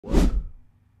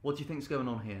What do you think's going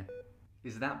on here?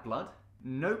 Is that blood?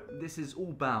 Nope, this is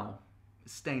all bowel.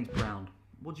 It's stained brown.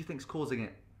 What do you think's causing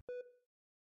it?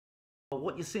 Well,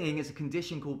 what you're seeing is a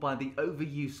condition called by the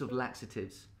overuse of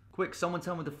laxatives. Quick, someone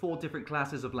tell me the 4 different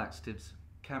classes of laxatives.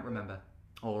 Can't remember.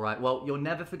 Alright, well, you'll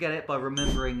never forget it by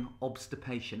remembering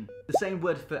obstipation. The same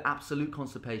word for absolute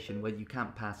constipation where you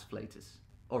can't pass flatus.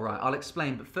 Alright, I'll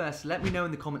explain, but first, let me know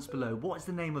in the comments below, what is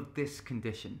the name of this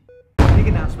condition? Big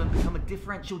announcement, become a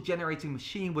differential generating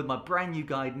machine with my brand new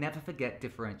guide, Never Forget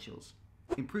Differentials.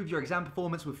 Improve your exam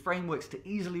performance with frameworks to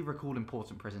easily recall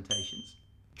important presentations.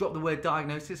 Drop the word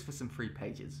diagnosis for some free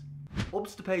pages.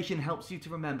 Obstipation helps you to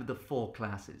remember the 4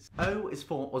 classes. O is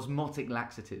for osmotic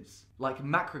laxatives, like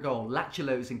macrogol,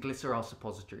 lactulose and glycerol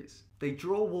suppositories. They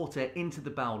draw water into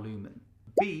the bowel lumen.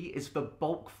 B is for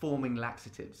bulk forming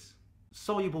laxatives,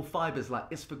 soluble fibers like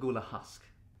isfagula husk.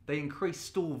 They increase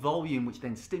stool volume, which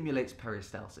then stimulates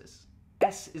peristalsis.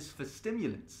 S is for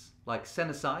stimulants, like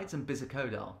senosides and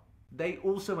bisacodyl. They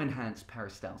also enhance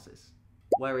peristalsis.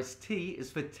 Whereas T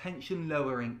is for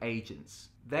tension-lowering agents.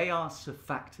 They are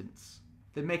surfactants.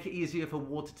 They make it easier for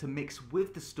water to mix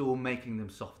with the stool, making them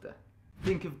softer.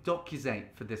 Think of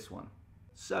docusate for this one.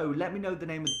 So let me know the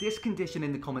name of this condition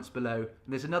in the comments below. And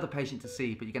there's another patient to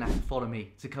see, but you're going to have to follow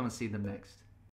me to come and see them next.